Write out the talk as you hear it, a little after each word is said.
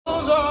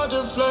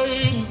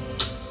deflating.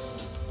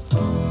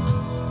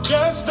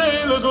 Guess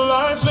they look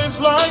lifeless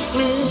like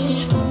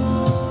me.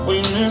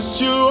 We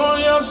miss you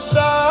on your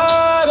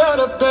side of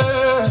the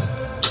bed.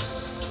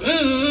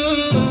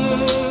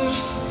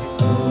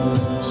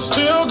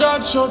 Still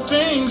got your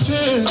things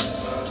here.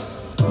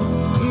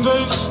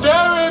 They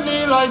stare at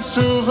me like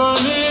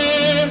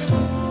souvenir.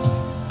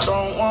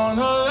 Don't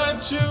wanna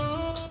let you.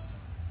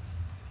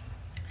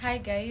 Hi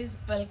guys,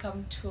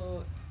 welcome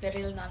to the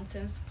Real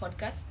Nonsense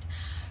podcast.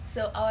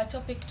 So our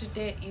topic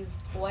today is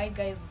why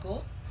guys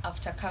go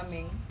after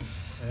coming.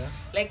 Yeah.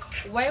 Like,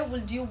 why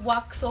would you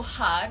work so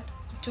hard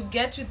to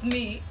get with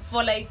me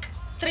for like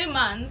 3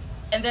 months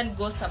and then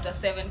ghost after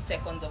 7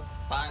 seconds of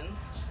fun?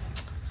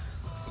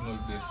 Small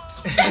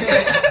best.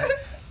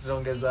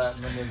 Tunaongeza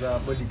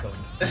body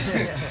count.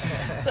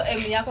 So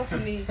emi yako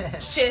kuni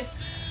chase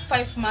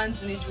 5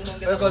 months ni juu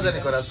unaongeza. Wewe kwanza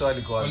niko na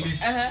swali kwanza.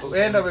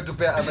 Wewe ndio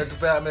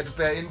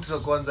ametupea intro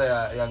kwanza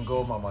ya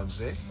ngoma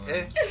manze.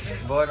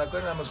 Mbona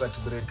kwani amekuwa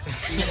tu break?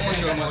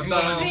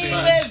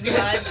 Siwezi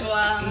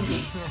waachwa.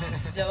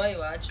 Sijawahi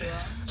waachwa.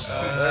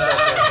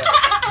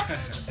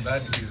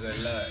 That is a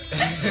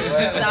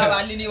lie. Sawa,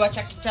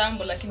 aliniwacha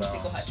kitambo lakini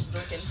siko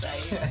heartbroken sasa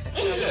hivi.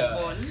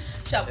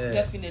 Sharp,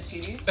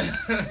 definitely.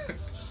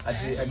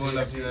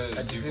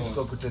 Ati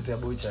tuko kutetea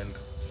boy child.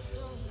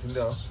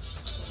 Ndio.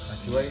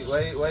 Ati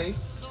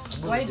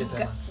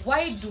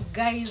why do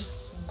guys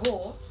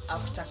go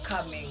after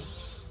coming?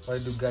 Why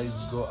do guys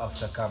go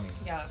after coming?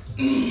 Yeah.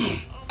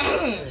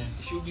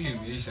 Shughuli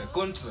imeisha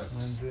contract.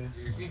 Manze.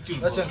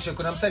 Acha kisha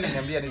kuna msali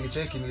niambia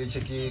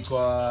nilicheki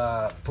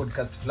kwa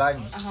podcast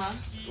fulani.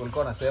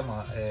 Walikuwa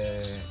wanasema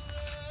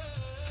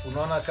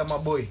unaona kama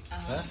boy,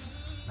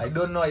 I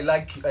don't know I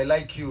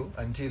like you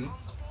until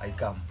I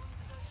come.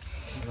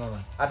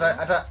 Unaona?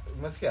 Hata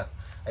umesikia?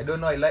 I don't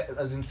know I like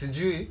as in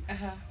sijui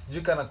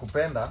kana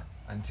kupenda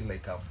until I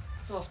come.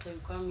 So after you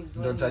come is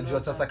ndio utajua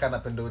sasa kana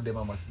napenda ude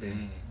mama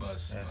Spain.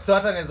 Bas. So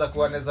hata naweza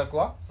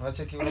kuwa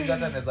unacheki unajua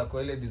hata naweza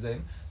kuwa ile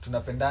design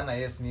tunapendana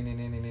yes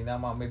nini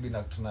ama maybe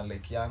na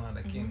tunalikeana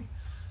lakini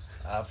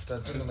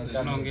after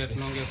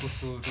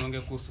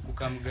tunaongea kuhusu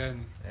kukam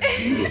gani?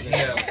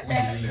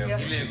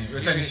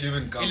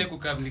 Ile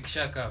kukam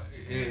nikishaka.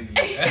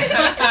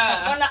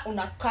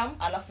 Una come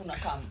alafu una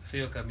come.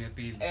 Sio kam ya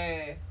pili.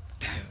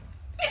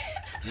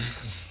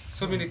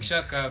 So mimi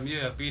nikishaka mio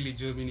ya pili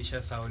jo mimi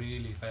nishasahau nini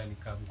nilifanya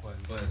nikam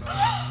kwanza.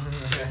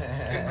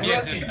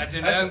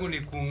 Agenda yangu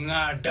ni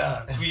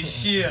kung'ada,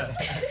 kuishia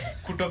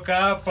kutoka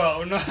hapa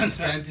unaona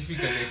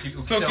Scientifically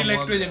so kile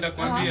kitu nenda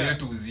kuambia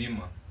wetu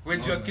uzima.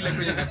 Wenjua kile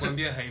kitu nenda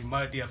kuambia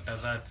haimadi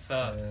after that.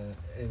 Sawa.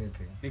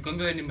 Anything.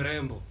 Nikwambia ni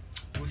mrembo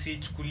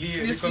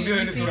usichukulie,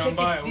 nikwambia ni sura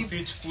mbaya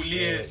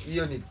usichukulie.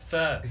 Hiyo ni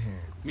Sasa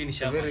mimi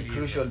nishamaliza. Very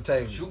crucial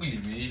time. Shughuli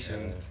imeisha.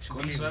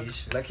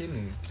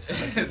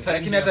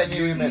 Lakini hata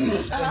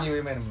new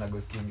women mna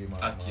ghosting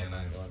mama.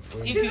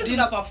 If you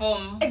didn't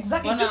perform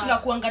exactly sisi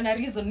tunakuanga na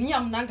reason, ni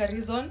amnanga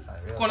reason.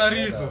 Kuna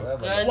reason.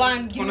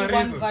 Give me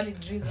one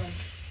valid reason.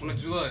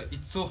 Unajua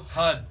it's so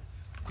hard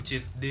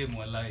kuchase dem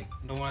walai.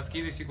 Ndio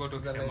unasikiza siku watu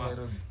wakisema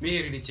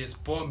mimi ni chase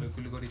pombe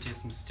kuliko ni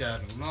chase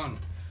msichana, unaona?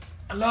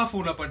 Alafu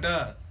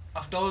unapata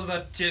after all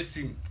that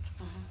chasing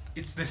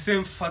it's the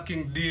same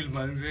fucking deal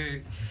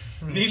manze.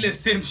 Ni ile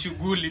same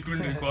shughuli tu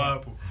ndio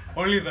hapo.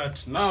 Only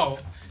that now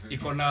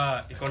iko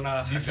na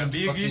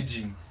different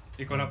packaging.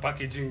 Iko na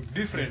packaging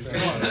different.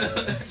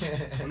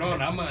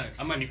 Unaona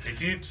ama ni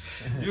petite,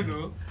 you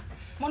know.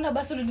 Mbona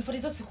basi ulinifuata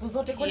hizo siku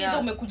zote kwa hizo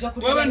umekuja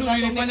kutoka. Wewe ndio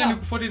unifanya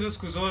nikufuata hizo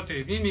siku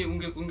zote. Mimi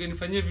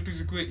ungenifanyia vitu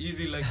zikuwe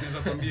easy like naweza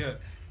kwambia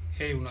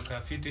hey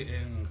unakaa fiti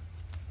and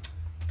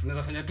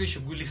tunaweza fanya tu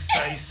shughuli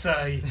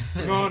sai.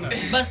 Unaona?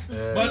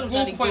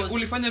 But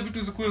ulifanya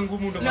vitu zikuwe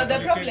ngumu ndio. No, the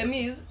problem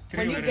is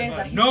when you guys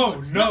are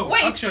No,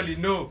 actually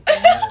no.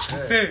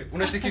 Say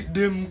unacheki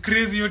dem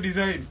crazy your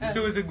design.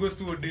 Usiweze ghost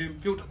to dem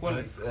pia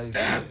utakuwa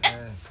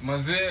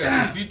Mazee,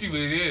 fiti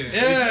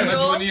wewe.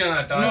 Anajiona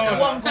anataka.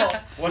 Wango.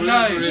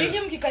 Wallahi. Nyinyi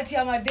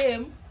mkikatia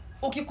madem,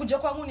 ukikuja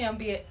kwangu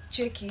niambie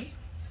cheki.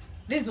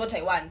 This is what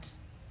I want.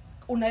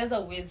 Unaweza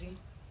uwezi.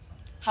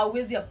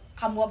 Hauwezi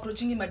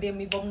hamuapproachingi madem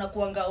hivyo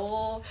mnakuanga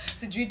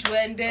sijui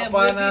tuende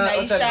mwezi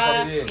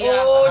naisha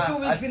 2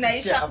 weeks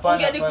naisha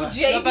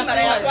ungenikujia hivi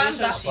mara ya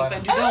kwanza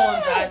and you don't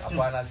want that.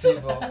 Hapana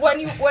sivyo. When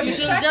you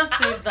should just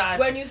say that.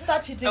 when you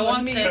start hitting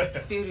on me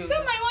period.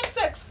 sema I want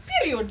sex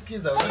period.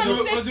 Kama ni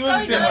sex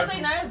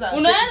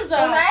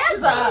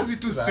unaweza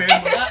tu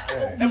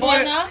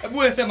sema.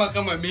 Hebu sema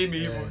kama mimi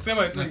hivyo.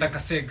 Sema nataka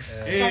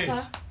sex.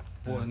 Sasa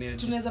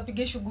tunaweza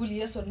piga shughuli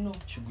yes or no?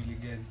 Shughuli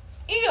gani?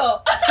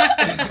 Hiyo.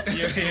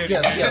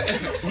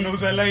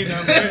 Unauza line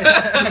hapo.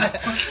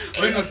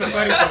 Wewe na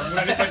safari kwa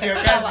unanipatia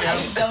kazi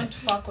hapo. Down to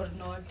fuck or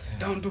not?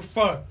 Down to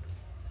fuck.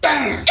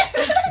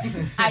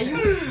 Are you?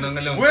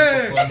 Unaangalia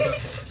mfuko kwanza.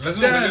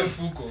 Lazima uangalie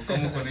mfuko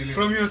kama uko na ile.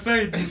 From your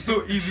side it's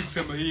so easy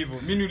kusema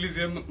hivyo. Mimi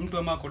niulize mtu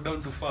amako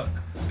down to fuck.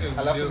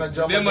 Alafu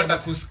unajua dema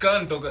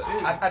atakuscan toka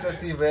hata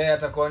si wewe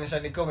atakuonyesha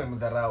ni kama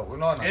umemdharau.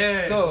 Unaona?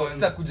 So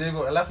sitakuja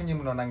hivyo. Alafu nyinyi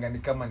mnaonanga ni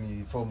kama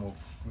ni form of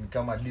ni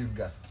kama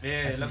disgust.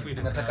 Alafu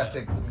Nataka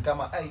sex. Ni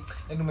kama ai,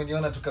 yani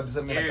umeniona tu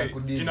kabisa mimi nataka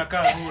kudini.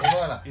 Inakaa rude.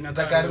 Unaona?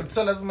 Nataka rude.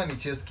 So lazima ni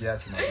chase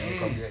kiasi na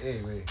nikwambia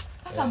wewe.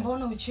 Sasa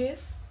mbona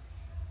uchase?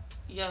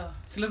 Yeah.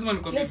 Si lazima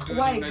nikwambie Like,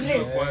 vitu why, unajua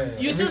Grace? kwanza.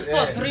 You just for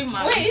 3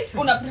 months. Wait,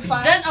 una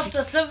prefer? Then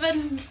after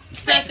 7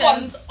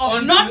 seconds of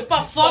On not to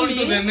performing,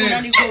 the next.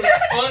 unanigo.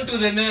 On to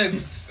the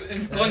next.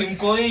 It's gone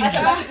mkoingi.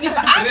 Acha basi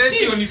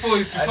Ratio ni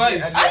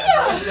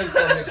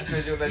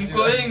 4:5.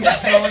 Mkoingi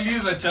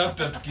tunamaliza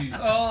chapter tuki.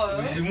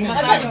 Remove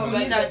Acha that.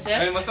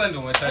 niulize. Masaa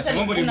ndio machache. Acha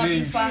Mambo ni una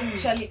mengi. prefer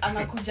Charlie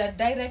anakuja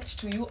direct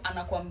to you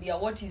anakuambia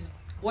what his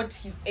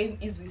aim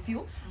is with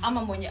you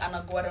ama mwenye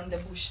ana go around the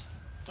bush.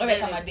 Wewe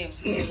kama dem.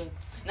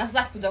 Na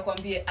sasa kuja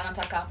kuambia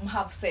anataka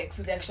have sex,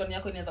 reaction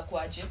yako inaweza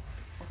kuaje?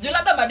 Juu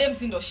labda madem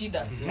si ndo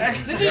shida.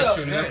 Si ndio?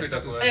 Reaction yako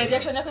itakuwa.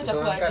 Reaction yako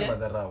itakuaje?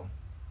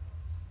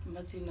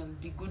 Martin, I'll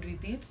be good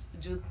with it.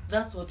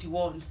 That's what he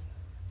wants.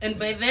 And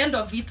by the end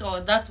of it,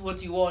 or that's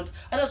what you want.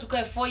 Hata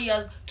tukae 4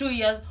 years, 2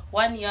 years,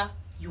 1 year,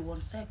 you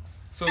want sex.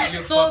 So will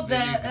you So fuck the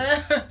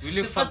nigga? Will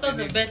you the fuck faster the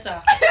the nigga?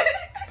 better.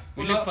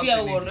 Will you fuck the Pia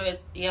nigga? uondoe.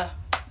 Yeah,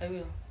 I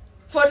will.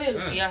 For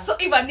real? Yeah. So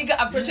if a nigga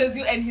approaches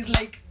you and he's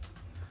like,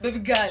 baby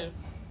girl,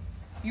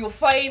 you're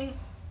fine.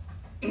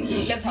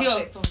 Let's He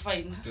have sex. also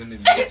fine.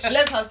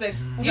 Let's have sex.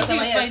 If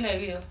Utasema he's yes. fine, I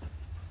will.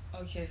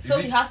 Okay. So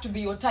he has to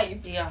be your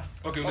type. Yeah.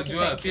 Okay, Okay,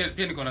 unajua thank you.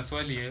 pia niko na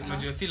swali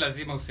unajua si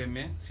lazima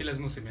useme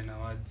na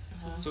words.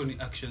 So ni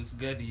actions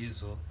gani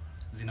hizo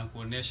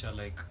zinakuonesha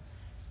like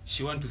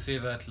she want to say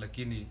that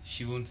lakini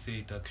she won't say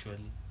it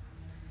actually.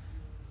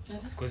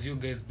 Because you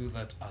guys do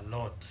that a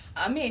lot.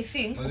 I mean, I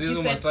think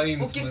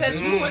ukiset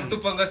mood.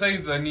 tupanga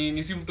signs za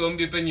nini si mtu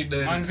ambie penye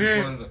Manze.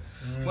 direct kwanza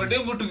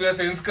madembo tu vya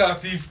signs ka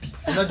 50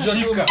 Unajua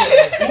tu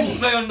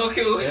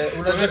unaondoke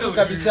unajua tu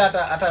kabisa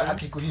hata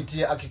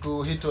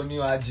akikuhit on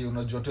you aje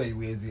unajua tu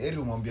haiwezi. Heri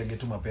umwambiage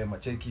tu mapema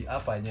cheki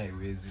hapa anya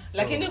haiwezi.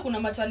 Lakini kuna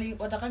machali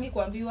watakangi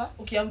kuambiwa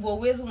ukiambiwa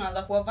uwezi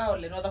unaanza kuwa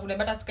violent, unaanza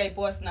kuniambia hata Skype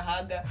poa sina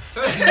haga.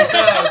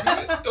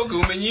 okay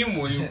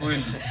umenyimwa ni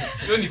kweli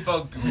hiyo ni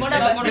fact Mbona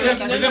basi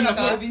wengine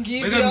wanakuwa vingi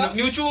hivyo?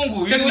 ni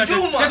uchungu Sasa ni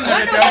uchuma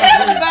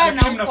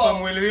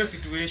mnafahamu hiyo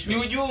situation.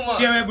 ni ujuma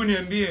Si hebu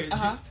niambie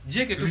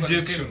jeke tu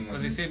Rejection,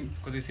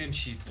 kwa the same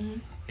shit.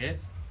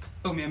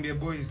 Umeambia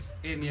boys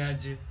ni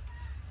aje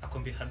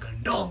akwambia haga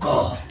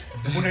ndogo.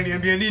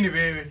 Unaniambia nini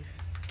wewe?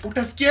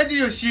 Utasikiaje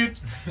hiyo shit?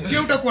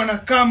 Pia utakuwa na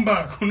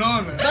comeback,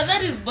 unaona? But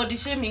that is body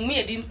shaming. Me,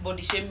 I didn't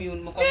body shame you.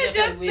 You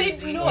just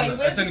said no, I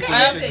went Acha to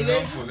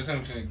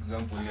nikuonyeshe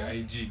example ya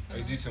IG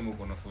sema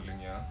uko na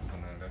following ya uko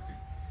na ngapi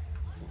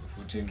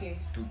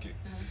 2K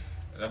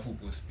alafu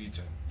post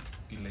picha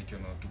like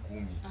you're not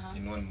 10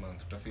 in 1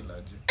 month utafeel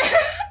aje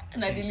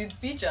na delete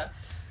picture.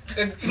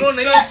 no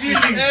na hiyo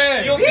feeling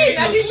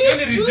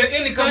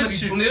yani kama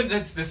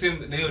that's the same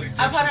na hiyo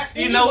rejection Hapana,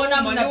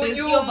 inaona mna base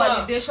hiyo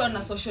validation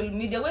na social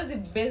media. Wezi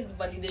base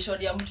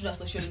validation ya mtu na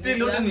social media.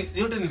 still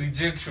yote ni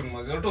rejection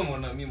mazi yote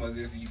umeona mimi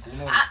mazi siko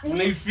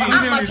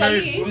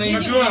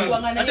Unajua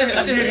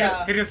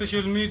hata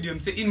social media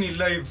mse in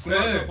live kuna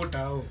watu hapo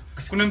tao.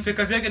 Kuna mse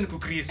kazi yake ni ku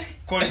create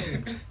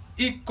content.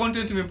 Hii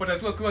content imempata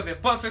tu akiwa the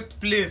perfect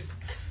place.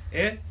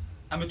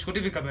 Amechukua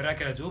hivi kamera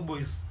yake na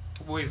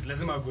boys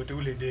lazima agote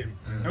ule dem.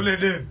 Na ule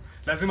dem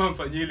lazima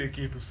amfanyie ile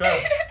kitu. Sawa?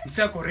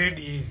 Mse ako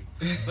ready hivi.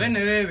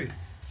 Wewe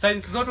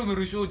signs zote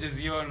umerusha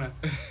hujaziona.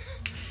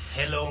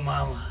 Hello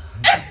mama.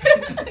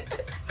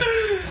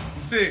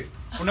 Mse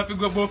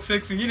unapigwa box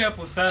sex nyingine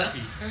hapo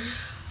safi.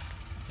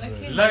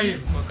 Live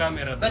kwa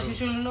camera bro. But you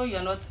should know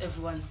you're not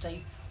everyone's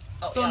type.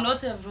 So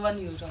not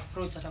everyone you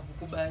approach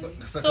atakukubali.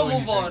 So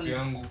move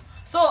on.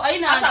 So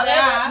aina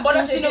hata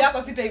mbona type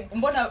yako si type,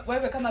 mbona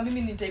wewe kama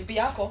mimi ni type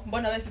yako,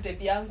 mbona wewe si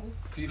type yangu?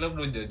 Si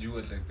labda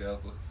hujajua type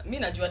yako. Mimi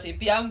najua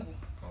type yangu.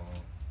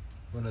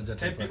 Unajua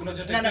type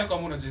yako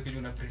ama unajua kitu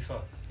una prefer.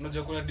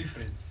 Unajua kuna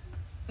difference.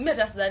 Mimi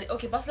just that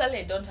okay, personally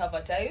I don't have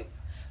a type.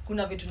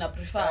 Kuna vitu na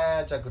prefer.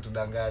 Acha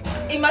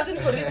kutudanganya. Imagine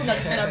for you kuna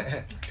vitu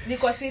na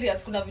niko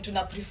serious, kuna vitu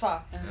na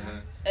prefer.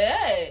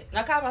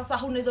 Na kama sasa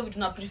huna hizo vitu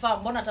na prefer,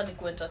 mbona hata ni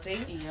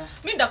kuentertain?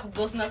 Mimi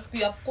ndakughost na siku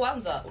ya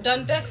kwanza.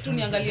 Utanitext tu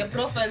niangalie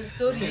profile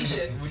story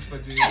ishe.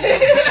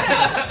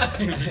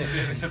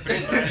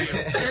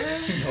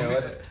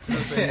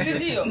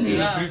 Ndio.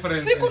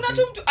 Si kuna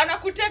tu mtu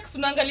anakutext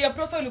unaangalia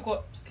profile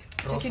uko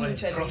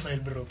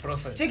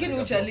Cheki ni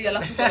uchali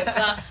alafu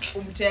kwa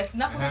umtext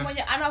na kuna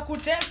mmoja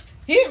anakutext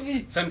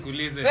hivi. Sasa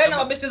nikuulize. Wewe na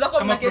mabeshte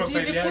zako mnaketi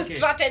hivi ku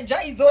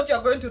strategize what you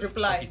are going to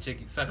reply. Okay,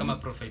 cheki. Sasa kama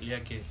profile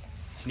yake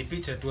ni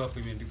picha tu hapo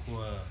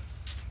imeandikwa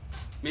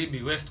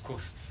maybe West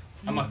Coast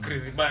ama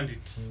Crazy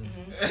Bandits.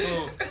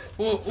 So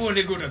huo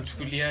nego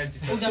unamchukuliaje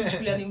sasa?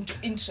 Unamchukulia ni mtu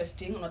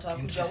interesting, unataka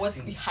kujua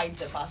what's behind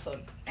the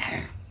person.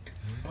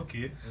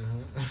 Okay.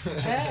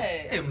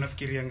 Hey.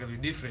 Mnafikiria ngapi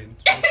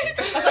different?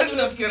 Sasa ni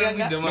unafikiria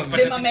ngapi?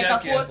 Dema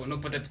make up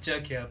unapata picha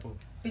yake hapo.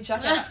 Picha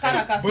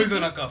kana kasi. Boys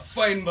anaka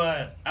fine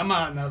mbaya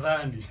ama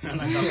anadhani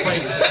anaka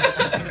fine.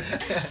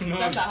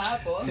 Sasa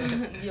hapo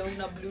ndio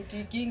una blue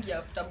ticking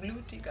after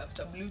blue tick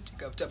after blue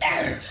tick after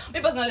blue tick.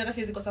 Mimi personally hata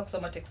siwezi kosa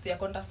kusoma text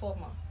yako,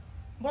 nitasoma.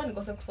 Mbona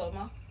nikose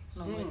kusoma?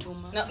 Na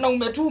umetuma. na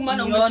umetuma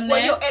na Nione. umechukua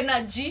hiyo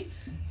energy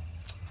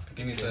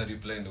lakini saa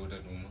reply ndio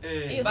utatuma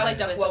hiyo sasa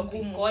itakuwa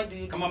ngumu. Why do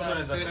you do Kama mtu that?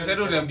 anaweza sasa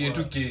ndio niambie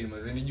tu k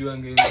maze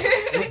nijuange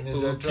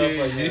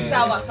Okay.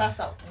 Sawa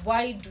sasa,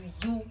 why do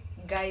you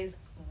guys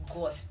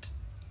ghost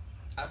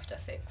after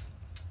sex?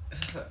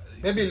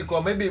 Maybe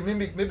ilikuwa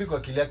maybe kwa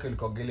akili yako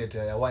ilikuwa gelete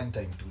ya one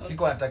time tu.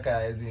 Siko nataka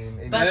as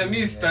in But-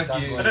 mimi sitaki.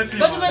 Hata si-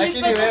 But Lakini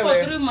umenipesa for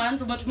wewe- 3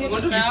 months, umetumia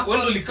pesa yako,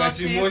 wando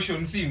likati resources.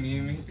 emotion si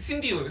mimi si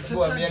ndio it's a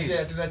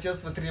target. tuna chase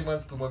for 3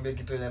 months kumwambia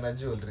kitu yenye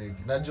najua already.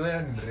 Najua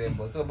yeye ni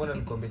mrembo. So mbona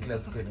nikwambie kila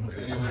siku ni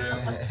mrembo?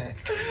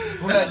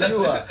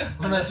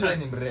 Unajua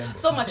ni mrembo.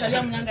 So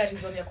machalia mnyanga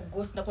reason ya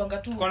kughost na kuanga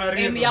tu Kuna aim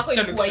reasons. yako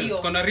Acha ilikuwa nikushe- hiyo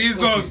kuna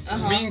reasons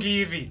Aha. mingi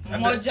hivi. Hata-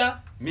 moja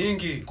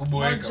mingi Moja.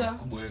 kuboeka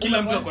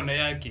kila mtu ako na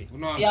yake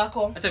unaona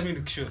Yako. hata mimi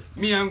nikishow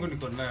mimi yangu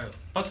niko nayo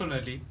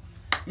personally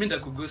mimi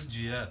ndakughost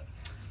juu ya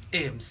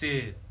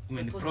msee Pussy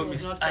was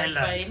umenipromise not that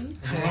island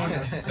fine.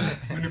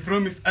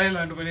 umenipromise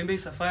island umeniambia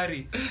hii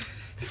safari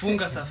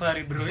funga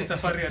safari bro hii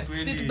safari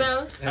Seat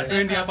belts.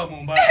 hatuendi hapa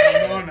Mombasa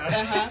unaona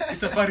hii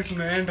safari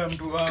tunaenda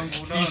mtu wangu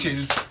unaona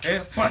Fishes.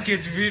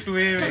 package vitu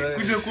wewe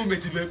kuja kuwa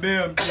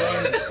umejibebea mtu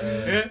wangu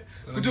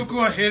kuja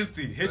kuwa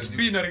healthy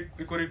HP na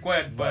iko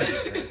required but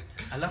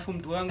alafu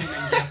mtu wangu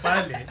naingia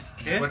pale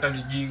kupata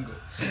migingo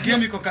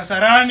game iko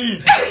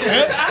Kasarani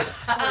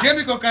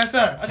game iko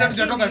Kasa hata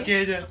tujatoka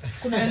Kenya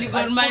kuna Ni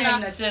Gor Mahia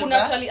inacheza.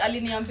 kuna chali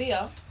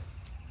aliniambia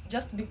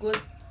just because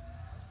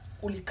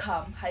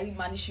ulikam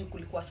haimaanishi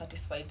kulikuwa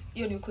satisfied.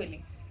 Hiyo ni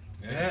ukweli.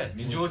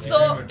 ni Jody So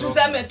nimetoka.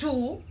 tuseme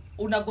tu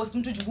una ghost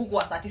mtu juu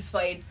kuwa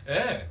satisfied.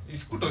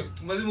 isikuto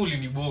mazima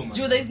uliniboma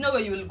Juu there is no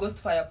way you will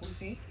ghost fire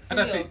pussy.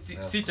 hata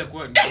Sindio? si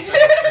chakuwa niko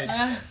satisfied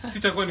si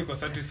chakuwa niko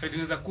satisfied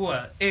inaweza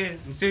kuwa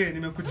msee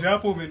nimekuja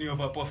hapo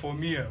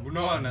umenioverperformia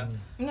unaona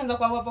Unaanza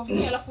kwa hapa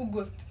pussy alafu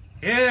ghost.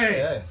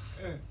 Yeah.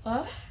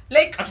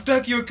 Like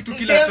hatutaki hiyo kitu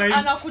kila dem time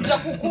anakuja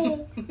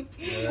kuku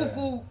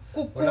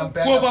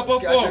Unampea Poa, poa,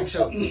 poa.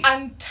 attention.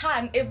 and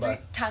turn every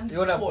Bas. turn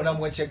Hiyo stone.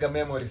 unamwechega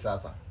memory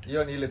sasa.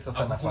 Hiyo ni ile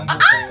sasa nafanya.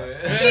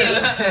 Chill.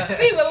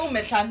 Si wewe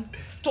umeturn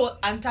stone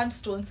unturned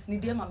stones, ni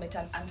dem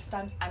ameturn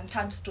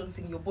unturned stones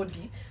in your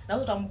body. Na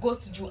sasa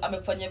utamghost juu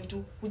amekufanyia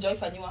vitu hujawahi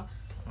fanywa.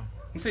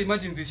 msee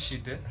imagine this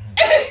shit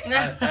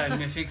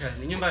nimefika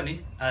ni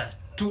nyumbani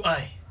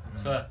 2i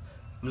sawa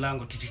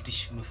mlango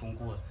tititish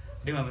umefungua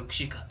dem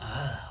amekushika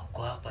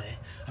uko hapa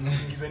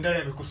amekuingiza ndani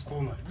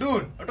amekusukuma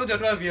dude hatoja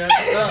toa viatu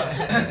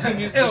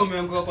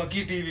umeanguka kwa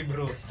kiti hivi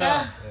bro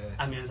sawa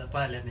ameanza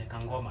pale ameweka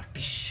ngoma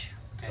tish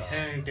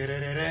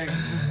tererereng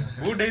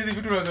buda hizi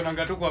vitu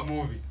unazonanga tu kwa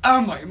movie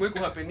ama imweko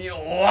hapenia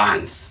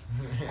once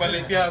kwa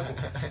life yako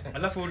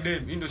alafu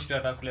dem ndio shida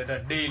atakuleta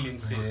daily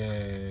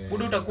msee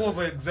buda utakuwa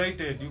over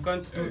excited you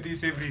can't do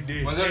this every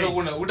day Mwanzo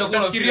utakuwa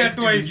utafikiria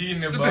twice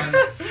nyingine bana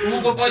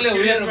uko pale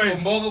wewe Twice.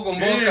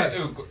 komboka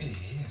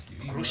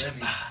kurusha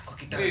kwa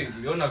kitanda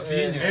Leona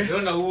finya,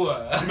 leona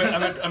ua.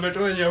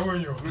 ametoa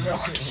nyaunyo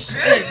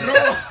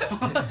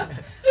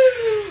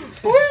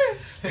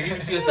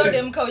So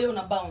dem kao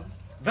una bounce.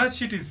 that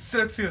shit is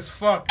sexy as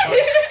fuck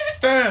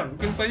damn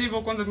ukifanya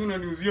hivyo kwanza mimi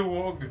unaniuzia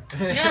uoga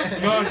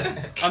no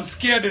I'm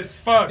scared as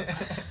fuck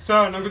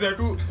sawa nangoja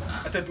tu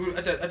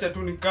acha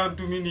tu ni come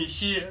to mimi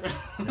niishie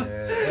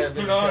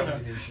unaona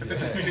acha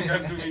tu ni come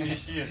to mimi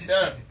niishie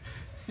damn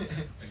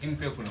Lakini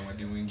pia kuna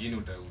mademu wengine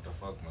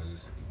utafaa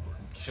kumaliza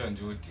ukisha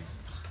njoti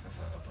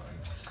sasa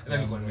hapana. Ila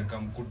niko nimekaa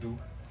mkudu.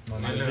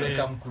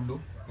 Unaweka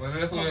mkudu.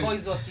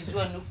 Boys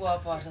wakijua nuko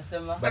hapa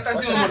watasema Hata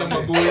si mwana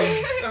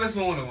maboys. Hata si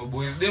mwana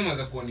maboys. Demu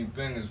za kuwa ni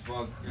peng as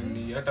fuck.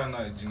 Ni hata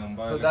na jina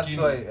mbaya. So that's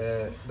why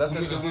that's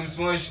why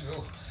umemsmash.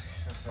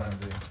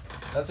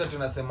 that's why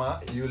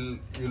tunasema you'll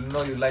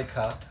know you like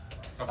her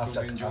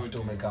after umeenjoy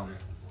umekam.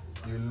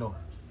 You'll know.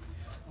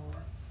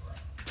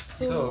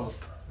 So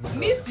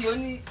mi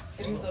sioni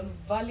reason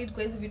valid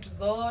kwa hizi vitu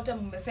zote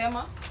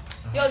mmesema.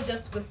 You'll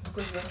just ghost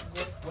because you want to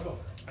ghost.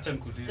 acha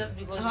nikuulize just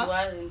because you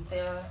aren't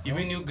there.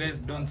 even you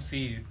guys don't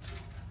see it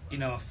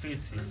in our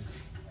faces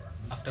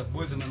after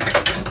boys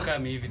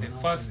come hivi the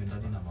first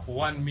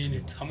 1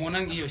 minute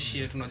hamuonangi hiyo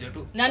shit tunajua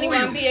tu Na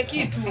niwaambie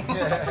kitu.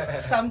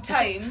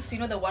 Sometimes you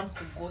know the one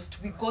who ghost,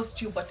 we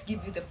ghost you but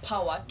give you the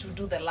power to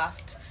do the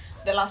last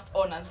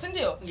honors, si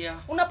ndio? Yeah.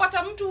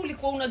 Unapata mtu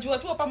ulikuwa unajua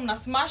tu hapa mna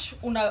smash,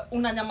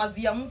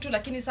 unanyamazia mtu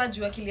lakini saa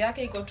juu akili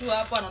yake iko tu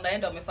hapa na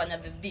unaenda umefanya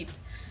the deed.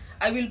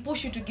 I will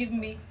push you to give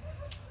me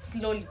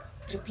slowly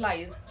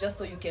replies just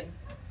so you can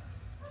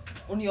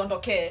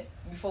uniondokee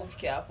before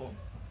ufike hapo.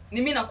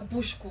 Ni mimi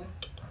nakupush ku.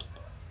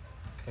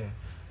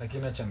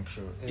 Lakini acha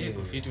nikushow.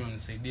 iko fit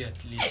unanisaidia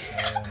at least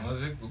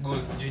Mwaze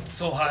ghost. it's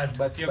so hard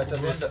But at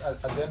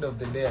the end of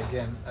the day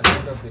again, at the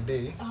end of the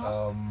day,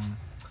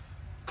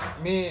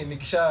 mi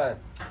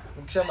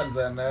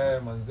nikishamaliza na wewe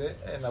manze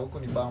na huko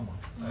ni bamba.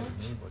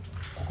 Ni hivyo tu.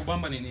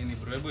 kukubamba ni nini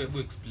bro hebu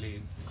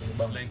explain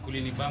Kunibamba. like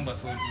kulinibamba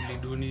so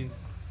ulidoni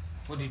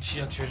what did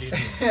she actually do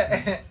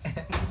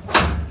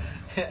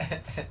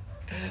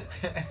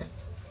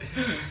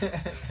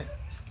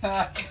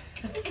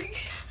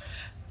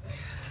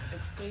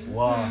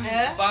Wow.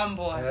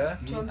 Bambo.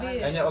 Tuambie.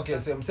 Yaani okay,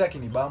 msee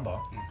akinibamba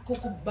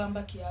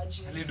Kukubamba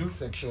kiaje?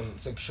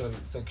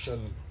 sexual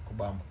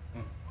kubamba.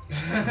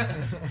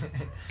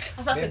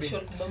 Sasa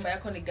sexual kubamba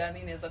yako ni gani?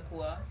 Inaweza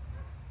kuwa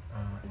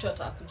mtu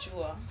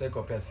atakujua. Sitaki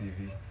kupea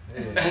CV.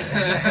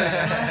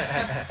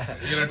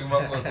 Ila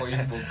tumako kwa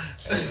inbox.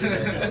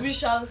 We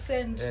shall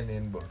send An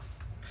inbox.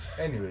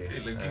 Anyway,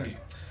 Lakini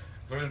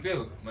kwa pia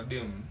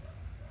madem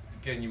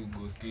pia new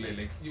ghost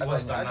like you Hata-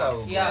 was hata-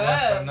 us. Yeah.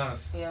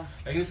 Yeah.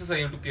 Lakini sasa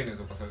hiyo tu pia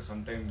inaweza kwa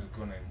sometimes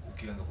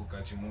ukianza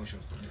kukatch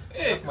emotions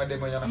kwa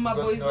mademo yana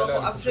Maboys wako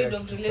afraid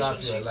of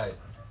relationships.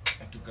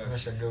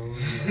 Unashangaa huyu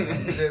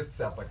interest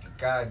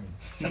hapatikani.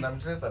 Ana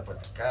interest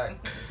hapatikani.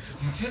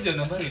 mteja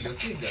nambari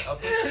iliyopiga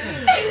hapo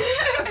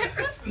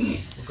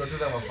Uko tu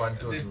na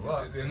mafanto tu.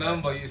 Wow. the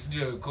number is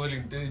due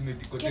calling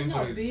medical Can you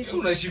temporary beat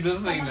unashinda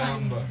sasa hii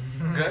number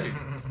guy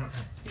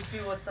Ipi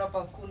WhatsApp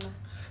hakuna.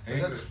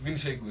 mimi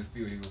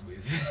nishaigostiwa hiyo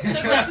basi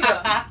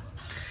Shagostiwa.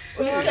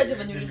 Ulisikiaje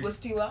venye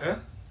uligostiwa? eh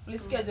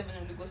Ulisikiaje venye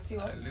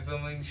uligostiwa?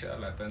 alisema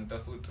inshallah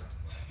atanitafuta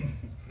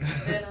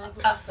Then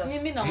after.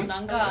 Mimi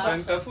naonanga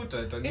atanitafuta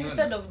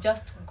instead of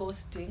just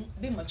ghosting,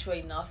 be mature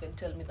enough and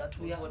tell me that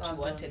was Yeah, what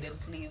you wanted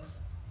adults. and leave.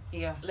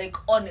 Yeah. Like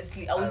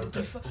honestly, I would Okay.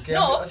 prefer. Okay,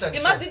 No, acha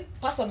imagine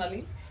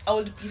personally, I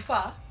would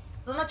prefer.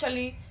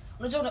 Actually,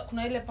 unajua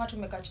kuna ile part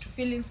umekatch to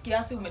feelings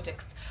kiasi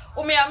umetext.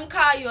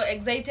 Umeamka you're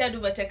excited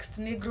umetext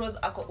Negros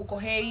uko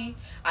hey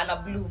ana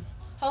blue.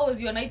 How was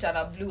your night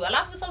ana blue?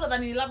 Alafu sasa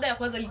unadhani labda ya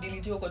kwanza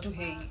delete uko tu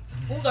hey.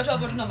 Uko tu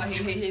hapo tu na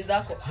mahei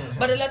zako.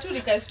 Badala tu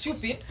nikae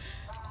stupid.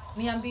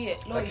 Niambie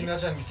Lakini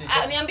Lois. acha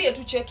nikike. Niambie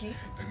tu cheki.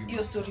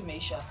 Hiyo story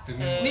imeisha.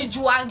 Eh.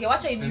 Nijuange,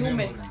 wacha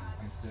iniume.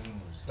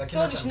 Lakini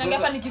So acha- nishinanga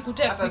hapa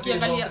nikikutext hata si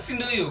nikiangalia. hivyo. si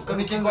ndio hiyo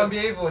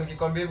Nikikwambia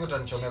hivyo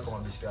utanichomea kwa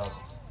mabishti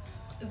yako.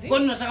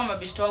 Kwani unataka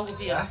mabeshte wangu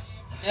pia?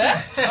 Eh?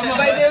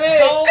 By the way.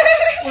 So,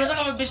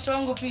 unataka mabeshte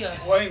wangu pia?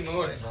 why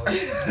not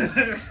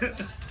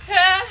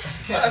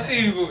asi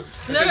hivyo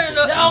No.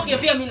 Yeah, okay,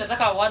 pia mimi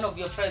nataka one of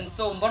your friends.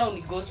 So mbona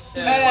unighost? Si Si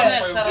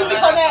connect.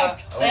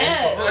 uniconnect.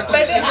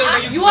 By the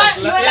way, You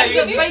are like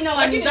lakini- the final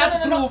one in lakini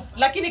that no. group.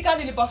 Lakini kama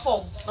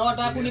niliperform na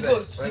wataka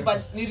kunighost,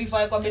 ni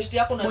refer kwa best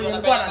yako na Mwenye ndio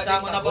alikuwa napenda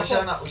anataka. na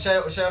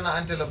perform. Ushaona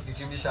antelope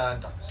kikimbisha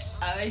anta.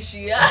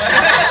 Aishia.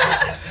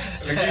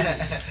 lakini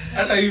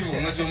hata hivyo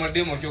unajua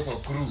mademo akiwa kwa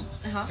crew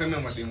sema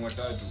mademo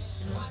watatu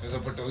unaweza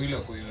pata wila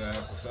kwa ila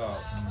yako sawa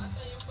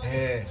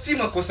si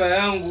makosa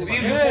yangu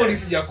hivi kwa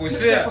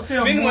nisijakosea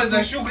mimi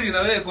nimaliza shughuli na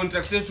wewe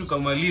contract yetu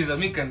tukamaliza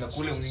mimi kaenda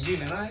kule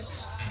mwingine naye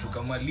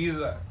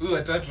tukamaliza huyu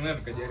watatu naye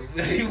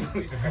tukajaribu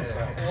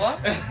What?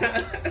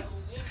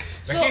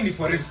 lakini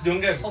for it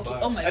jongea Okay,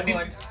 oh my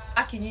god.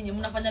 Aki nyinyi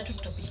mnafanya tu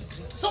topic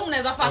group. So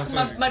mnaweza fuck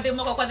sorry.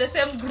 mademo kwa the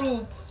same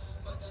group.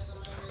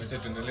 acha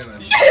tuendelee na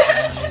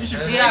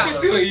Yeah.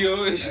 issue sio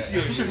hiyo issue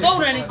sio So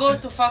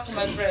unanighost to fuck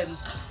my friends.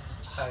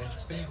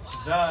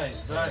 Zai.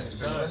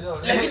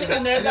 Lakini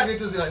unaweza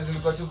vitu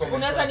zilikuwa tu kwa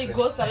unaweza ni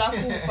ghost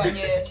alafu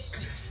ufanye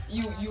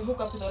you hook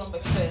up with one of my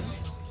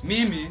friends.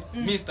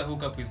 Me star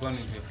hook up with one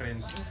of your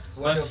friends.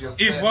 One But of your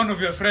if friends. one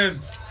of your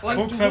friends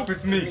Wants hooks to up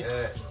with me,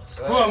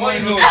 who Eh, am I why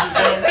not?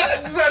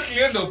 not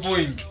exactly end of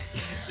point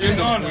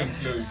No.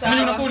 Lois. Sawa.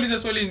 Mimi unapouliza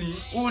swali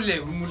ni ule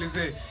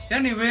umuulize.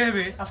 Yaani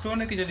wewe after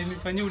one kijana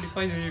nilifanyia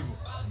ulifanya hivyo.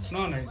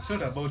 No, it's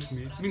not about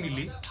me.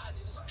 Mimi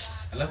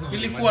Alafu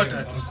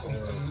Nilifuata tu.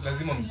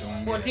 lazima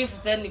mtaongea What if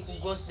then you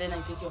ghost then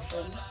I take your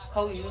friend?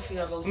 How will you feel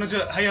about it?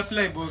 unajua I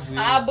apply both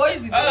ways.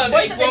 Boys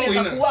ni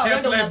ateneza kwangu kuwa ina-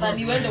 wende Apply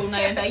unadhani both wende ways.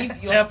 unaenda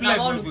hivyo I apply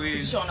na wao both ways.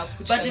 kukutisha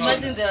wanakutisha. But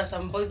imagine there are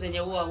some boys zenye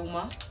huwa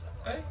uma.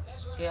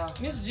 Yeah.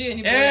 Mimi sijui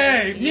ni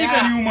Eh,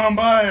 nika ni uma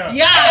mbaya.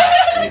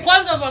 Yeah.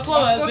 Kwanza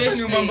makoa Kote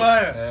ni uma best.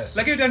 mbaya.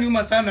 Lakini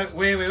utaniuma sana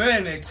wewe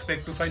na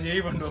expect ufanye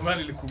hivyo ndio maana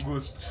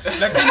nilikughost.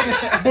 Lakini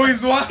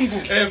boys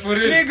wangu. for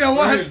real. Nigga,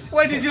 what?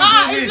 Why did you do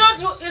this?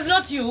 It's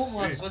not you who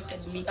has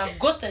ghosted me. I've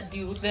ghosted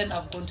you, then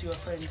I've gone to your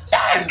friend.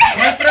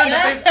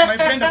 My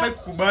friend afai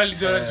kukubali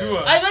juu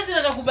anajua. I imagine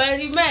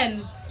atakubali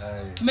men.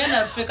 Men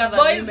are faker than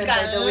Boys women,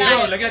 can by the way. lie.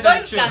 Yo, lakini Boys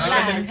acha can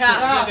nikushow.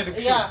 lie. Acha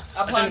nikushow. Yeah.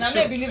 Hapana,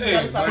 I believe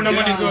girls are Kuna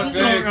Yeah. madigo Yeah.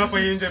 strong hapa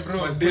nje bro.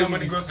 Kuna Madem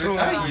madigo ni strong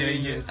fit. hapa Ah,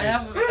 nje. I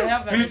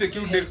have Mimi nitaki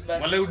udem.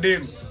 Wale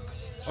udem.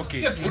 Okay,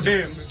 Si ati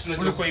udem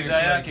tunajua ulikuwa idhaa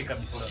kufanya yake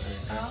kabisa.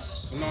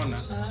 Unaona?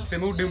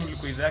 Sema udem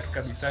ulikuwa idhaa yake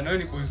kabisa. Na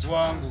wewe ni boys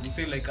wangu,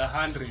 msay like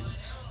 100.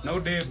 Na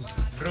udem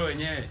bro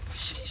yenyewe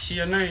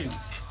she a 9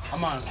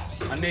 ama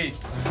a 8.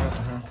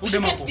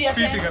 Udem can't hapo be a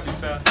 10. 50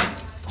 kabisa.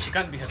 She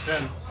can't be a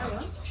 10.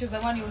 She's the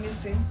one you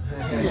missing.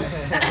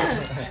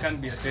 She can't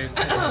be a 10.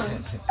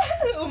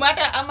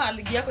 Umata ama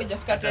ligi yako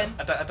haijafika 10.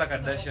 Hata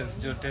Kardashians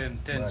jo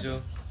 10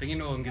 jo.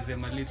 Pengine waongezee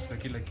ma lips na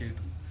kila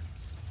kitu.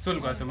 So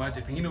nilikuwa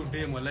nasemaje pengine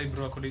udem walai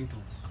bro according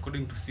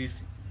to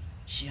sisi.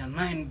 She a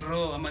 9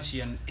 bro ama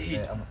she an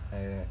 8.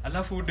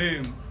 Alafu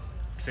udem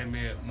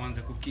tuseme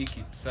mwanze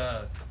kukiki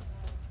saa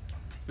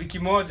wiki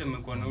moja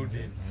mmekuwa na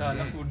udem. Saa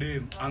alafu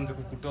udem anze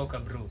kukutoka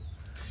bro.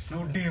 Na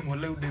udem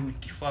wala udem ni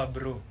kifaa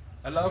bro.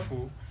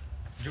 Alafu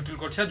juu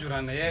tulikuwa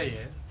tushajurana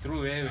yeye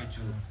through wewe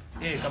juu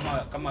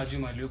kama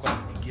Juma alikuwa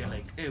anapigia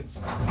like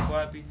uko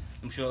wapi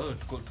msho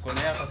tuko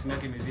naye hapa simu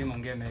yake imezima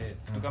ongea na yeye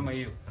kitu kama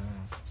hiyo.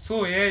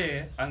 So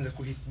yeye anze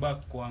kuhit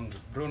back kwangu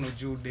bro no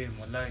juu dem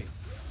wallahi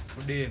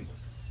udem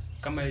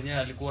kama yenyewe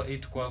alikuwa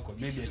 8 kwako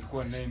maybe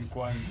alikuwa 9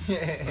 kwangu.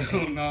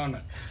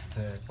 Unaona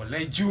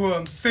wallahi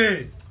jua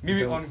msee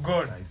mimi on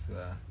god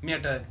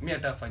mimi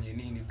hata afanye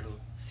nini bro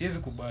siwezi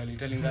kubali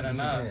italingana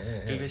na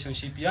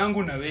relationship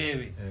yangu na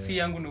wewe si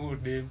yangu na huyo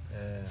dem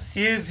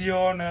siwezi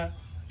ona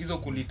hizo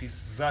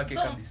qualities zake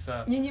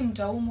kabisa. Nyinyi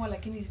mtaumwa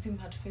lakini sisi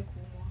hatufai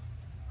kuumwa.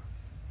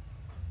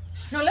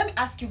 Now let me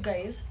ask you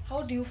guys,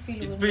 how do you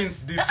feel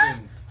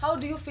how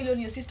do you feel when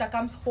your sister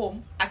comes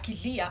home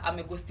akilia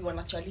ameghostiwa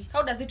na chali?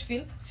 How does it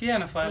feel? Si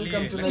anafalia.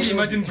 Lakini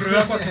imagine bro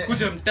yako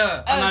akikuja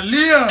mtaa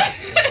analia.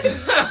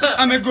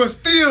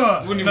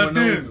 Ameghostiwa.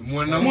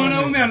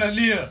 Mwanaume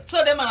analia.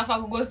 So dem anafaa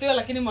kughostiwa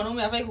lakini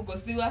mwanaume hafai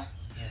kughostiwa.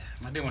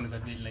 Madem wanaweza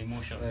build like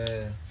emotion.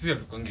 Sisi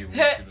tukonge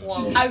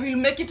emotion. I will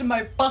make it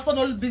my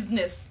personal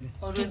business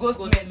to ghost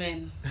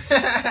men.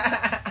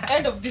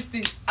 End of this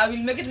thing. I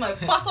will make it my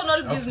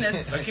personal business.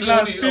 Lakini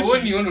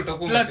wewe ni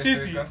utakuwa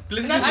mteseka.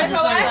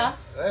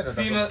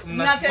 Sina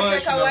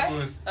mnateseka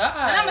wewe.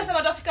 Na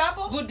amesema tafika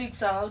hapo. Good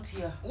dicks are out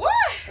here.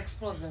 What?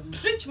 Explore them.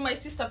 Preach my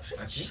sister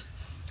preach.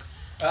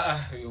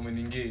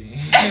 Umeningei.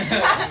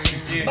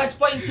 But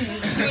point is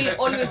you will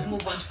always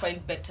move on to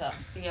find better.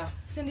 Yeah.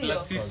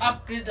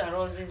 Upgrade our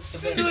roses.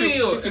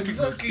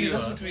 Exactly.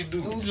 That's what we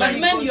do. But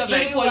men you are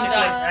very poor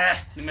that.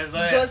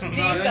 Nimezoea.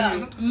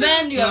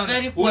 Men you are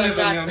very poor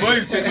that.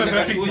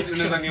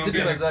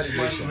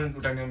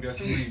 Utaniambia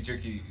story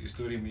cheki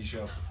story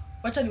imeisha hapo.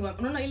 Wacha niwa.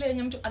 Unaona ile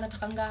yenye mtu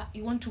anatakanga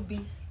you want to be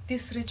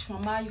this rich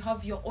mama, you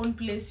have your own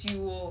place,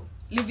 you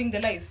living the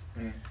life.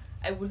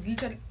 I would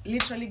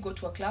literally go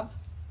to a club,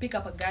 pick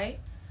up a guy,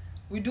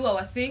 we do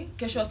our thing,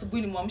 kesho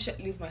asubuhi nimwamshe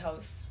leave my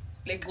house.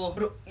 Like go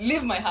bro,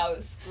 leave my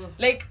house.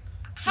 Like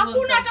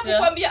hakuna hata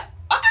kukwambia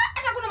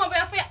hata kuna mambo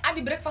ya fare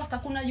hadi breakfast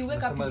hakuna, you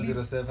wake up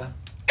 07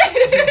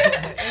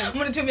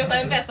 mnitumia kwa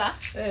M-Pesa.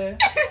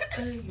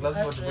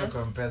 Lazima tuwe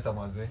kwa M-Pesa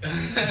mwanzo.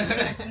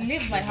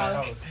 Leave my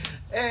house.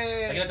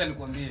 Lakini hata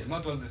nikwambie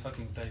not all the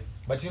fucking time.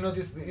 But you know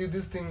these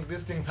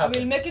things happen. I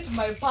will make it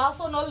my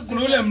personal business.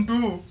 Kuna ule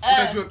mtu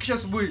utajua kisha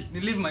asubuhi ni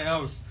leave my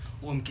house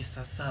uamke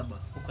saa 7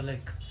 uko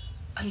like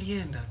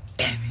alienda.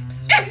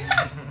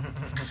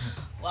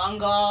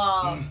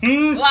 Wanga.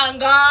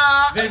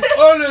 There's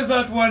always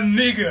that one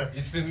nigga.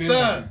 It's the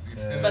memories.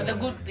 But the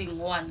good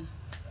thing one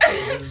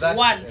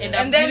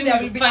and then there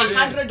will be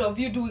 100 of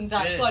you doing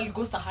that. Yeah. So I'll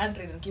ghost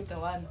 100 and keep the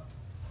one.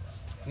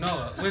 No,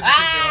 where's the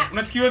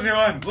unatikiwa the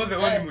one? Go the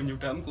one mwenye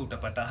utamko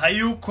utapata.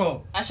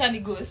 Hayuko. Ashani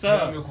ghost.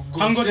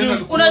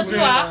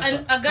 Unajua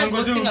a guy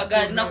ghosting a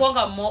guy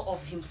nakuanga more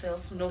of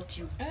himself not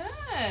you.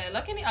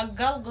 Lakini a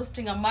girl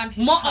ghosting a man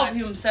more of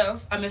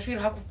himself amefeel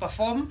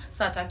hakuperform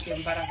sataki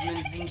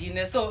embarrassment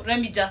zingine. So let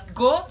me just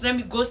go, let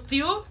me ghost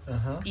you.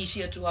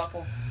 Ishia tu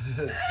hapo.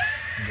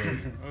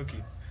 Okay.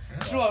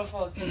 True or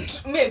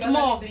false? Maybe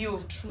more of you,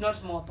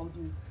 not more about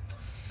me.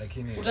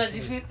 Lakini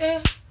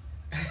utajifeel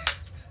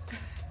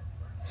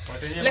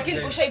lakini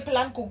ushai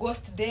plan ku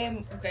ghost dem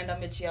ukaenda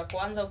mechi ya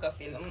kwanza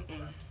ukafeel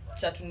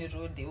chatu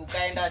nirudi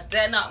ukaenda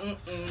tena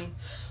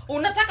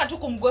unataka tu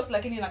kumghost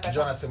lakini inakata.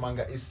 John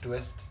asemanga east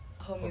west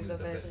home is the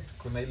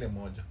best. Kuna ile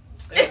moja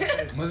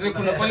mzee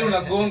kuna pale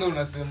unagonga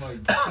unasema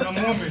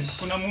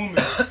kuna moment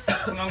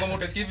kuna ngoma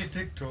utasikia hivi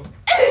TikTok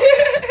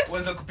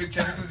uanza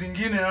kupicture vitu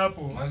zingine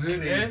hapo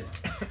mzee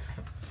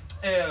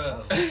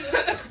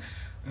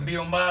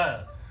mbio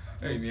mbaya.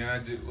 Hey ni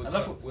aje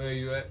where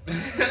you at?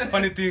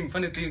 funny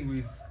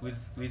thing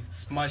with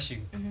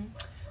smashing.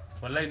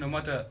 Wallahi no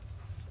matter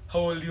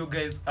how old you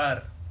guys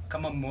are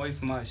kama mmoja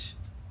smash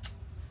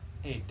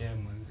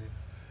damn manze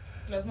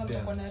lazima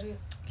mtakuwa na real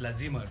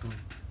lazima tu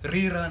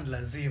rerun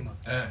lazima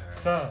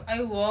sawa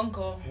ai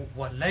uongo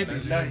wallahi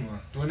billahi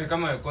tuone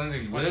kama ya kwanza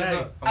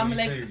iliweza I'm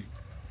like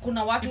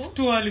kuna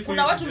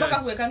watu mpaka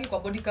huwekangi kwa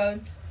body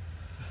count.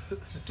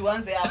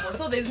 Tuanze hapo.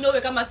 So there is no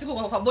way kama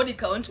siku kwa body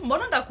count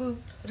mbona ndaku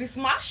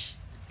resmash?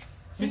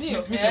 Mimi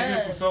siongea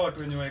kuhusu watu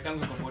wenye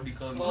waekangu kwa body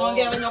count.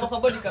 Unaongea wenye kwa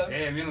body count?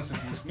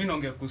 Mimi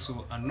naongea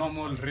kuhusu a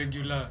normal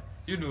regular,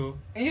 you know.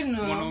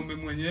 Mwanaume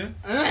mwenye.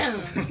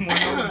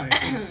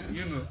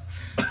 You know.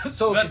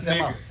 So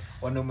ukisema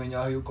wanaume wenye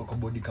hayuko kwa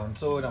body count.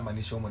 So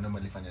unamaanisha mwanaume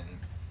alifanya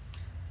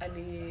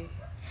nini?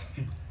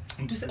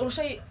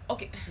 Ushai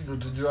okay. Ndio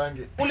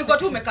tujuange. Ulikuwa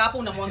tu umekaa hapo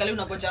unamwangalia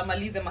unangoja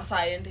amalize masaa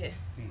aende.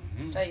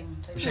 Time.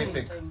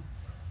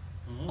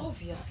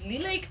 Obviously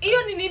like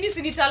hiyo ni nini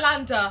si ni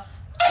talanta.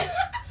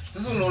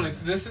 Sasa unaona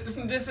it's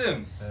the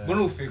same.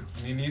 Mbona ufake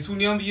nini? Si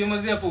uniambie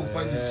mazi hapo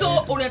ufanye. So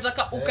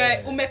unataka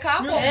umekaa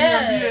hapo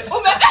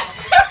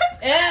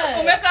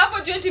umekaa hapo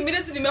 20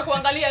 minutes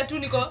nimekuangalia tu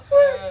niko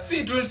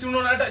si 20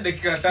 unaona hata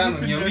dakika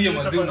 5 niambie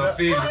mazi una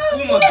fail.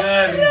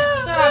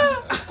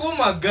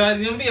 Sukuma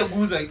gari niambie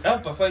guza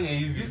hapa fanya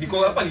hivi.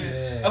 Niko hapa ni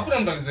hakuna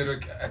mtu alizaliwa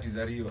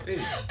atizaliwa.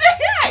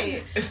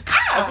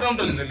 hakuna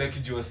mtu anaendelea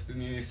kijua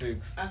ni sex.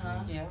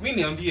 Yeah. Mimi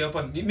niambie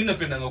hapa mimi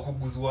napendanga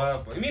kuguzwa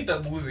hapa. Mimi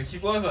nitaguza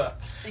kikosa.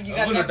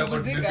 Ikikata Hapo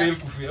kuguzika. fail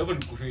kufail. Hapo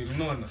ni kufail.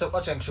 Unaona? So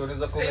acha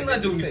nishoneza Unaje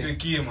comedy.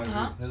 unifikie mazi.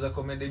 Unaweza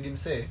comedy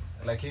msee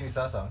lakini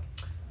sasa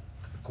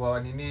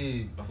kwa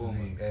nini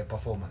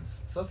performance.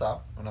 Sasa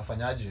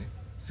unafanyaje?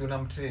 Si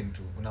unamtrain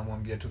tu,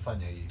 unamwambia tu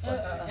fanya hii.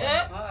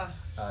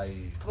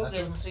 Ai. Go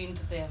get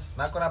trained there.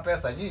 Na kuna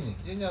pesa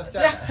nyinyi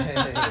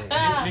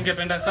wasichana.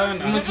 Ningependa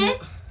sana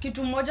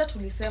kitu moja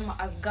tulisema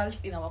as girls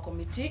in our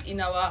committee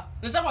in our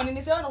nataka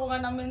nini sema na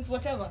kwa men's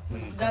whatever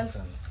girls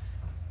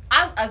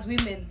as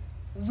women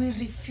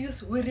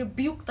we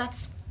rebuke that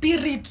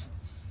spirit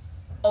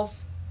of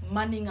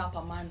manning up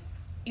a man.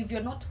 If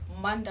you're not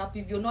manned up,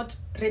 if you're not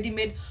ready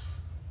made,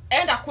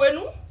 enda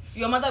kwenu,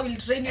 your mother will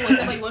train you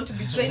whatever you want to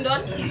be trained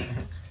on.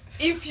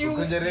 If you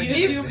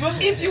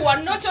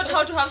are not taught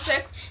how to have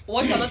sex,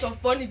 watch a lot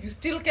of porn. If you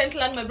still can't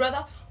learn, my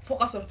brother,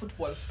 focus on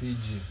football.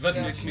 PG. that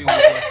makes me watch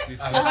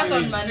this. Focus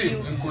on Man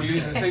U.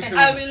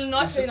 I will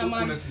not train a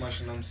man.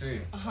 Smash na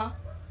msee.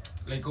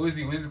 Like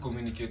always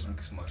communicate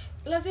mkismash.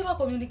 Lazima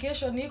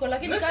communication iko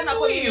lakini Lazima kana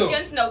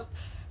communicate na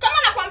kama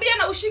nakwambia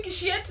na ushiki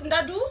shit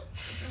ndadu.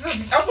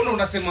 Hapo ndo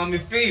unasema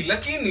amefail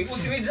lakini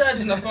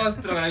usinijudge na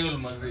first trial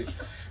mazee.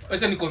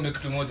 Acha nikwambie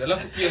kitu moja.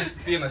 Alafu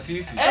pia na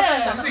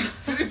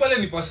sisi pale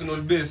ni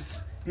personal based.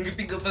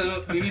 Ningepiga pale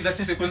ni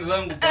 30 seconds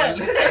zangu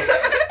pale.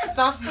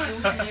 Safi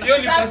tu. Hiyo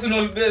ni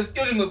personal based.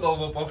 Hiyo ni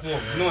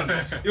overperform.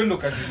 Unaona? Hiyo ndo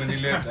kazi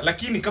imenileta.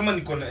 Lakini kama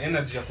niko na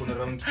energy ya kuna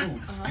round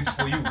 2 is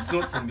for you. It's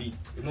not for me.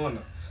 Unaona?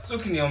 So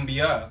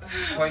ukiniambia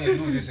fanya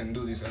do this and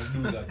do this and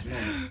do that,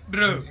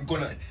 bro iko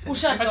na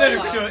Ushachoka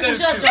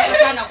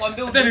sana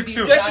kuambia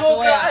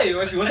usichoka ai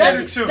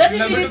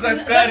nimetoka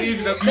skari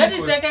hivi na that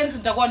is seconds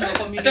nitakuwa na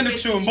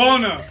communication.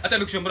 hata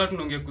nikushombona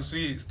tunaongea kuhusu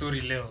hii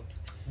story leo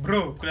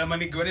bro kuna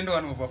manigi wanaenda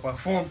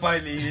wanaoverperform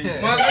pale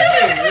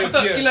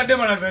sasa kila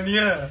demo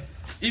anadhania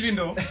hivi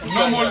ndo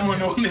normal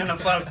mwanaume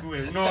anafaa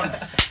kuwe unaona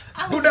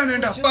buda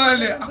anaenda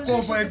pale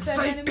ako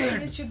excited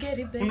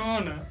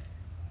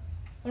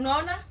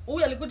unaona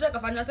huyu alikuja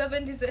akafanya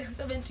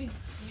 70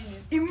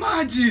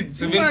 imagine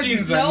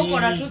 17 na uko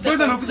na 2 seconds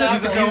kwanza nakuja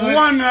kizaka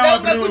 1 hour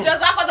bro umekuja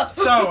zako za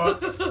sawa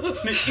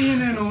ni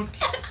in and out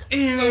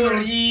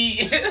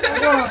sorry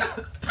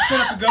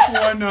sasa piga hapo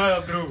 1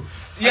 hour bro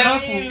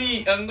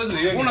yani angozo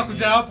hiyo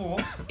unakuja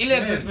hapo ile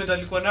excitement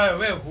alikuwa nayo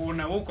wewe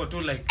huna uko tu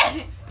like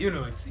you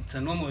know it's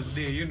a normal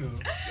day you know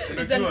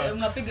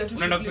unapiga tu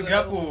shughuli unapiga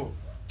hapo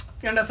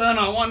Yanda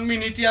sana 1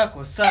 minute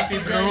yako safi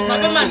bro.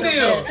 Mapema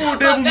ndio.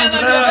 Ude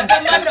mmebrand.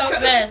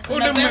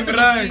 Ude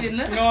mmebrand.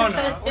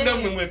 Unaona? Ude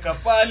mmemweka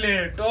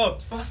pale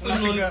tops.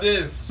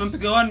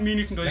 Unampiga 1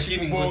 minute ndio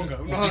ikibonga.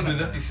 Unaona?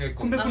 30 seconds.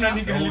 Kumbe kuna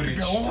niga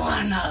alipiga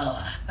 1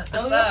 hour.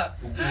 Sasa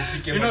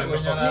ufike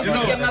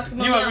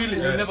maximum. You really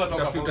never talk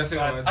Utafika about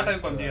sema that. Hata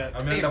nikwambia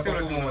ameenda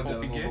perform moja.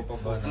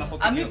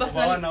 Ami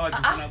personally.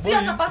 Si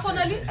hata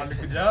personally.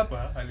 Alikuja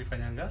hapa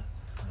alifanyanga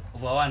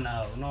over 1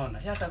 hour. Unaona?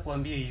 Hata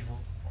kuambia hivyo.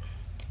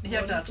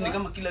 Hata ni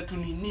kama kila tu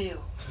ni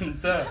neo.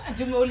 Sasa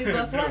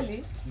tumeulizwa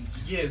swali.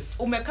 Yes.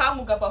 Umekaa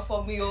muka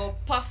perform your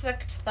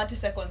perfect 30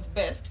 seconds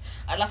best,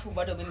 alafu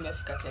bado mimi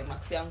nimefika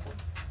climax yangu.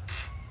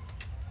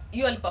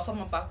 You ali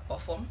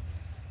perform.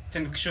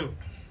 Tend to show.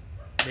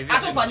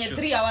 Hata ufanye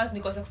 3 hours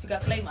nikose kufika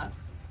climax,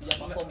 uja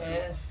perform.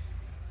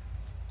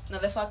 Now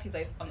the fact is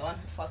I'm the one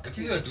who fucked.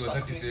 Sisi watu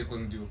 30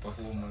 seconds ndio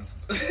performance.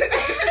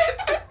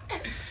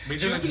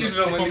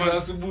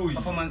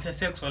 Performance ya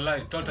sex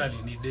walai totally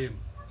ni dem,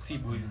 si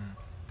boys.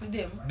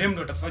 Dem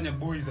ndo atafanya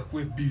boys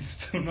akue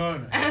beast,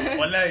 unaona?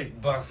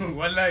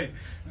 Walai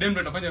dem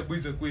ndo atafanya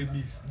boys akue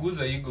beast.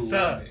 Guza ego.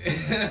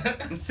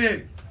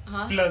 Mse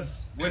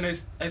plus when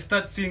I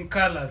start seeing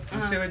colors,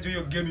 mse wewe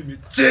hiyo game ime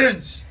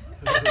change.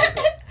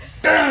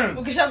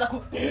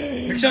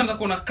 Ukishaanza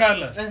kuna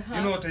colors,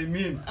 you know what I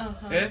mean?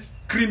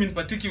 Cream in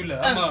particular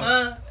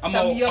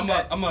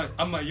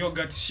ama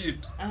yogurt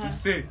shit.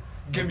 Mse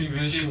game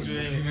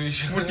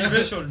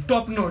motivation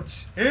top notch.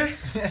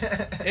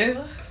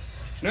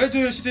 Na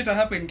hiyo shit ita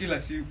happen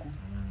kila siku.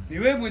 Ni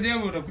wewe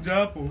mwenyewe utakuja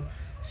hapo,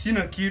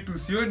 sina kitu,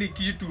 sioni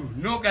kitu,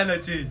 no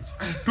color change.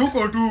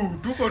 Tuko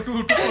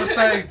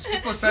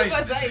side.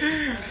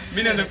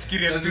 Mimi naanza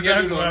kufikiria kazi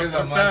yangu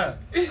sasa.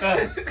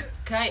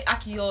 Kai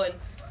akiol.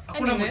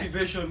 Hakuna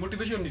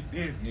motivation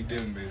ni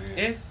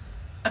dembe.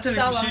 Hata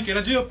nikushike,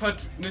 najua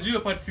hiyo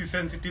part si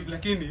sensitive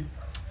lakini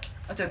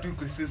acha tu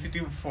iko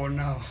sensitive for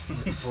now.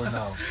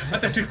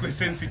 Acha tu iko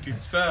sensitive,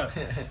 sir.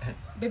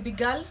 Baby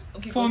girl,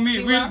 for me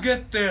we'll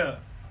get there.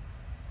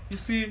 You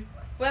see?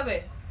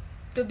 Wewe.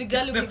 Baby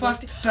girl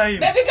ukighostiwa. Baby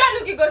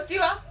girl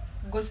ukighostiwa,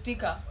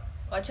 ghostika.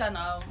 Wachana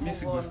hao.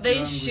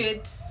 They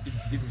shit.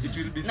 It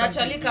will be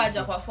naturally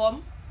kaja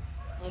perform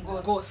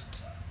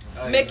ghost.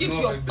 Make it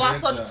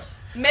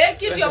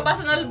your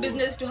personal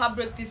business to have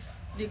break this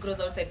negroes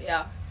outside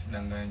here.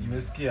 Sidanganyi.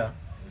 Umesikia?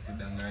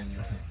 Sidanganyi.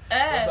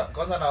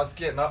 Kwanza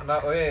nawasikia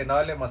na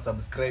wale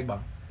ma-subscriber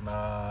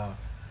na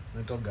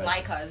metoga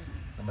likers.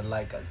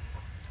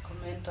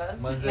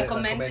 Commenters.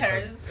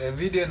 Commenters.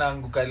 Video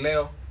inaanguka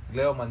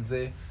leo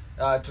manze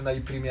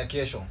tunaipremia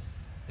kesho.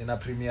 Ina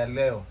premier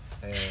leo.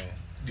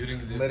 During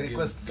the me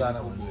request sana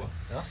kubwa.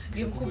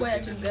 Game kubwa ya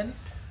timu gani?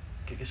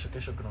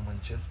 Kesho kuna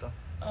Manchester.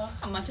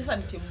 Manchester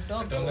ni timu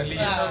ndogo.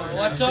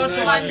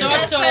 Watoto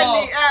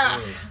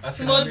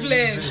small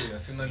players.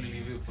 Arsenal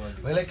Liverpool.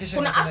 Wale kesho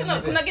Kuna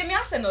Arsenal, kuna game ya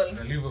Arsenal.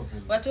 Na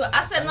Liverpool. Watu wa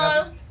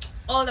Arsenal,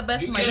 all the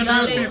best my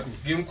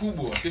darlings. Game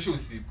kubwa kesho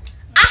usiku.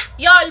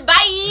 Y'all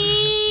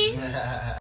bye.